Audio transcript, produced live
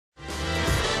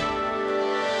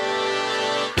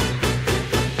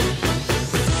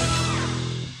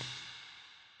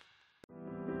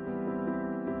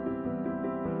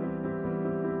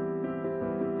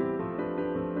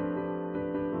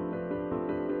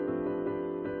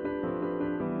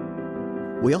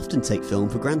We often take film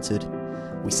for granted.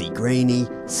 We see grainy,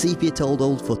 sepia-toned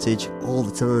old footage all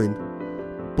the time.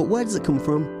 But where does it come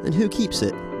from and who keeps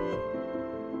it?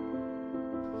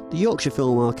 The Yorkshire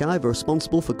Film Archive are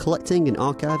responsible for collecting and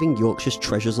archiving Yorkshire's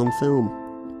treasures on film.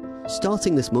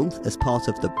 Starting this month as part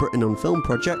of the Britain on Film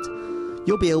project,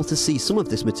 you'll be able to see some of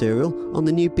this material on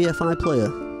the new BFI Player.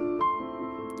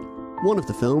 One of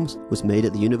the films was made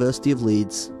at the University of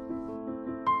Leeds.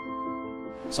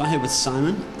 So I'm here with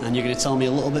Simon, and you're going to tell me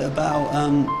a little bit about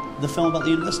the film about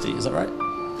the university, is that right?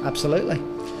 Absolutely.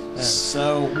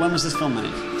 So when was this film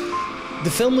made?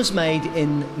 The film was made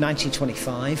in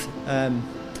 1925.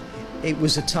 It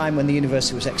was a time when the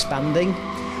university was expanding,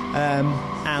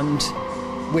 and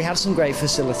we had some great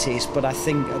facilities, but I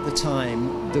think at the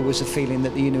time there was a feeling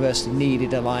that the university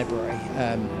needed a library.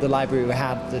 The library we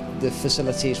had, the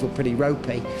facilities were pretty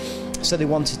ropey, so they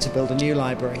wanted to build a new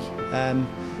library.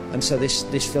 And so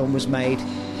this film was made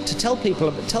to tell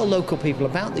local people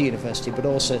about the university, but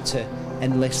also to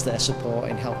enlist their support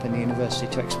in helping the university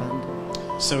to expand.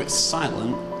 So it's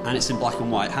silent and it's in black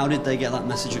and white. How did they get that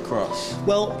message across?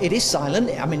 Well, it is silent.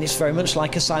 I mean, it's very much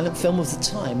like a silent film of the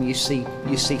time. You see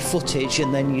footage,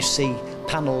 and then you see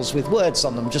panels with words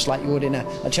on them, just like you would in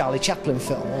a Charlie Chaplin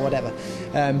film or whatever.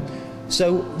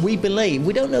 So we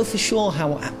don't know for sure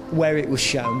where it was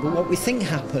shown, but what we think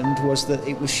happened was that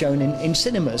it was shown in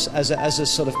cinemas as a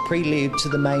sort of prelude to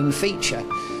the main feature.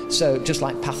 So just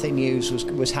like Pathy News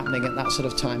was happening at that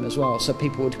sort of time as well. So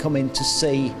people would come in to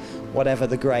see whatever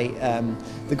the great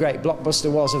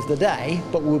blockbuster was of the day,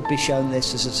 but would be shown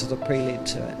this as a sort of prelude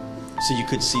to it. So you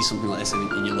could see something like this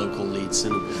in your local Leeds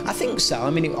cinema? I think so. I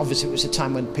mean, obviously it was a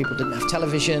time when people didn't have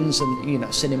televisions,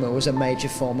 and cinema was a major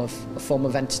form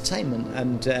of entertainment,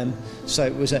 and so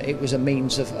it was a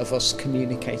means of us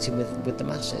communicating with the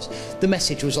masses. The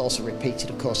message was also repeated,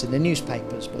 of course, in the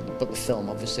newspapers, but the film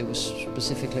obviously was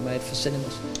specifically made for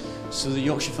cinemas. So the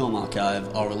Yorkshire Film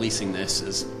Archive are releasing this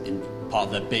as in part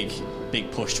of their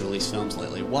big push to release films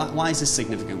lately. Why is this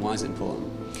significant? Why is it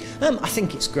important? I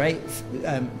think it's great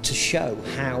to show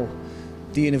how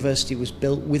the university was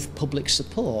built with public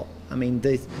support. I mean,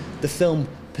 the film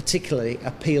particularly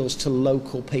appeals to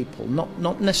local people,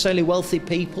 not necessarily wealthy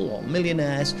people or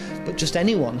millionaires, but just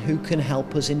anyone who can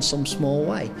help us in some small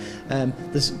way.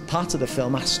 There's part of the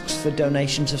film asks for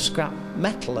donations of scrap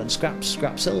metal and scrap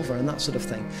silver and that sort of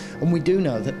thing. And we do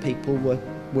know that people were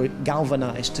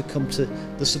galvanised to come to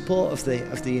the support of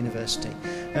the university.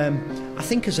 I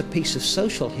think as a piece of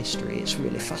social history, it's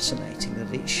really fascinating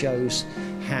that it shows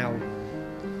how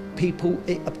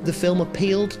the film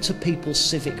appealed to people's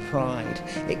civic pride.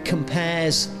 It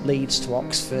compares Leeds to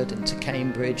Oxford and to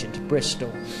Cambridge and to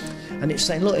Bristol. And it's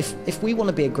saying, look, if we want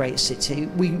to be a great city,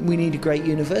 we need a great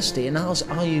university, and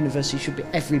our university should be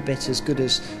every bit as good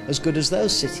as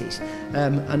those cities.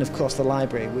 And of course, the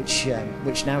library,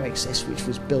 which now exists, which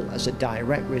was built as a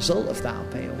direct result of that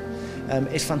appeal,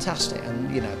 is fantastic.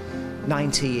 And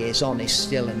 90 years on, is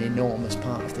still an enormous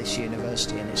part of this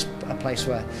university, and it's a place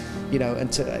where,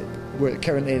 we're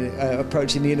currently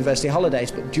approaching the university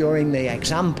holidays, but during the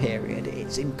exam period,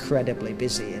 it's incredibly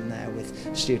busy in there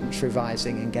with students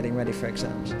revising and getting ready for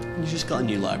exams. You just got a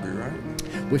new library, right?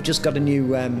 We've just got a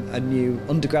new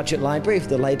undergraduate library,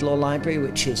 the Laidlaw Library,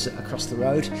 which is across the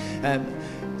road.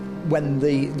 When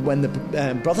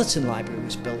the Brotherton Library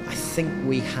was built, I think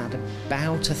we had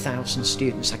about 1,000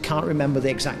 students. I can't remember the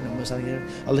exact numbers. I think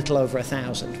a little over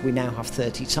 1,000. We now have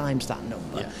 30 times that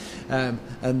number. Yeah.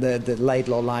 And the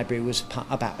Laidlaw Library was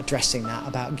about addressing that,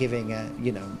 about giving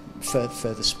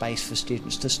further space for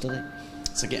students to study.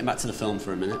 So getting back to the film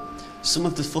for a minute, some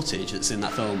of the footage that's in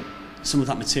that film, some of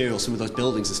that material, some of those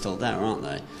buildings are still there, aren't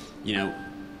they?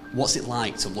 What's it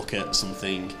like to look at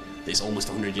something that's almost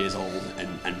 100 years old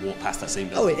and walk past that same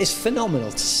building? Oh, it's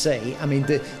phenomenal to see. I mean,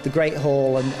 the Great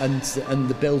Hall and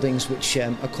the buildings which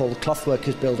are called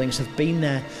Clothworkers buildings have been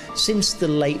there since the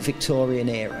late Victorian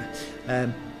era.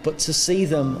 But to see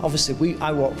them, obviously,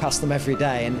 I walk past them every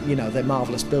day, and they're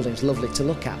marvellous buildings, lovely to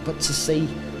look at. But to see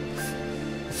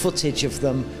footage of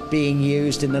them being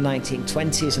used in the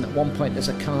 1920s, and at one point there's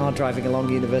a car driving along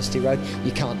University Road.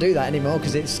 You can't do that anymore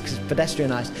because it's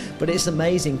pedestrianised, but it's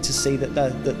amazing to see that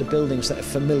the buildings that are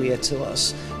familiar to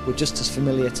us were just as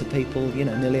familiar to people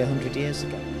nearly 100 years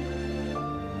ago.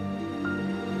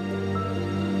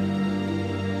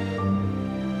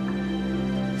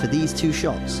 For these two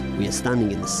shots, we are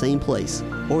standing in the same place,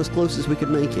 or as close as we could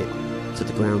make it, to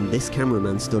the ground this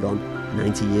cameraman stood on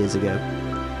 90 years ago.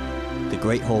 The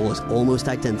Great Hall is almost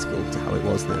identical to how it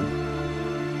was then.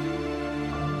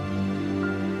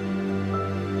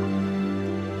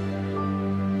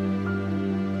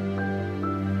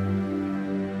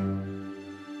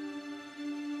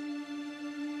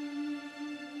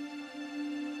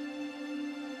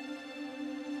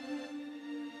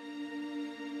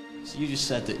 So you just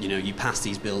said that, you pass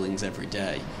these buildings every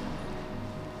day.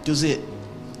 Does it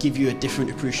give you a different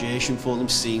appreciation for them,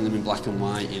 seeing them in black and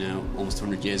white, almost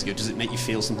 100 years ago? Does it make you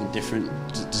feel something different?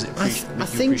 Does it make you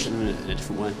appreciate them in a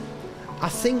different way? I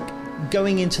think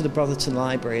going into the Brotherton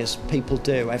Library, as people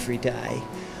do every day,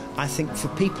 I think for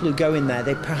people who go in there,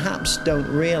 they perhaps don't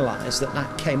realise that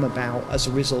that came about as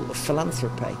a result of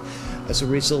philanthropy, as a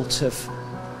result of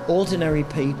ordinary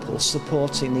people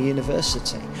supporting the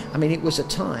university. I mean, it was a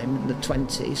time in the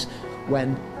 20s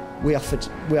when we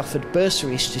offered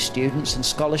bursaries to students and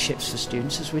scholarships for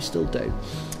students, as we still do.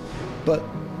 But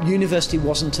university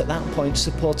wasn't at that point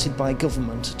supported by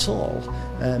government at all.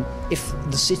 If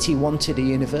the city wanted a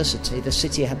university, the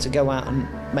city had to go out and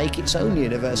make its own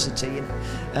university.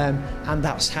 And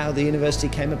that's how the university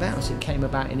came about. It came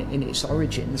about in its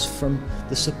origins from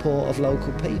the support of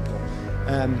local people.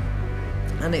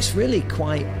 And it's really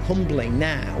quite humbling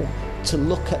now to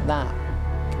look at that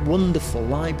wonderful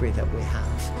library that we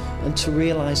have and to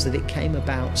realise that it came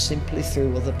about simply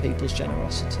through other people's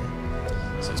generosity.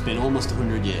 So it's been almost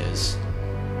 100 years.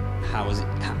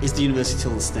 Is the university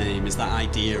still the same? Is that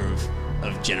idea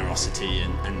of generosity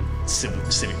and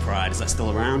civic pride, is that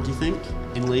still around, do you think,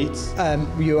 in Leeds?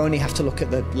 You only have to look at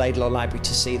the Laidlaw Library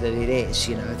to see that it is.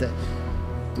 That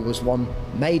there was one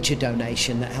major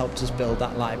donation that helped us build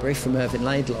that library from Irving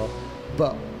Laidlaw,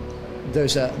 but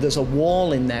there's a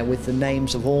wall in there with the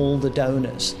names of all the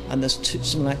donors, and there's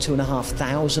something like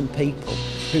 2,500 people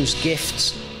whose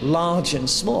gifts, large and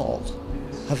small,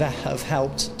 have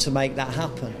helped to make that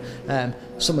happen.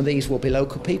 Some of these will be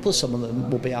local people, some of them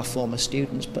will be our former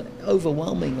students, but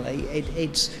overwhelmingly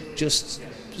it's just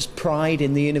pride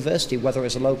in the university, whether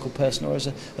as a local person or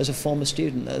as a former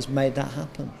student, that has made that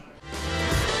happen.